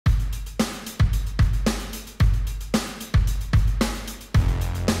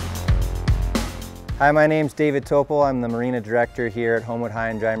Hi, my name's David Topol. I'm the Marina Director here at Homewood High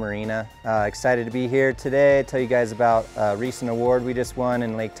and Dry Marina. Excited to be here today, tell you guys about a recent award we just won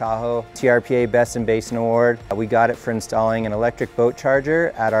in Lake Tahoe, TRPA Best in Basin Award. We got it for installing an electric boat charger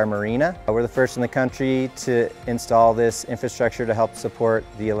at our marina. We're the first in the country to install this infrastructure to help support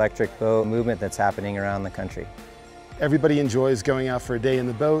the electric boat movement that's happening around the country. Everybody enjoys going out for a day in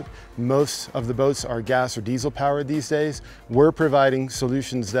the boat. Most of the boats are gas or diesel powered these days. We're providing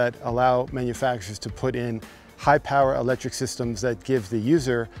solutions that allow manufacturers to put in high power electric systems that give the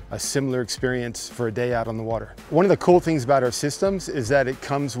user a similar experience for a day out on the water. One of the cool things about our systems is that it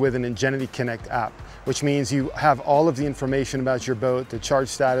comes with an Ingenuity Connect app, which means you have all of the information about your boat, the charge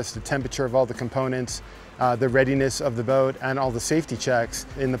status, the temperature of all the components, the readiness of the boat, and all the safety checks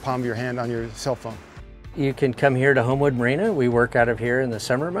in the palm of your hand on your cell phone. You can come here to Homewood Marina. We work out of here in the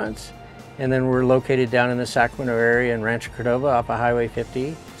summer months. And then we're located down in the Sacramento area in Rancho Cordova off of Highway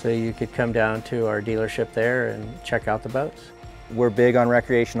 50. So you could come down to our dealership there and check out the boats. We're big on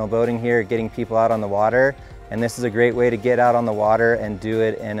recreational boating here, getting people out on the water. And this is a great way to get out on the water and do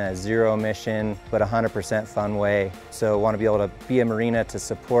it in a zero emission, but 100% fun way. So want to be able to be a marina to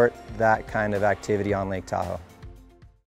support that kind of activity on Lake Tahoe.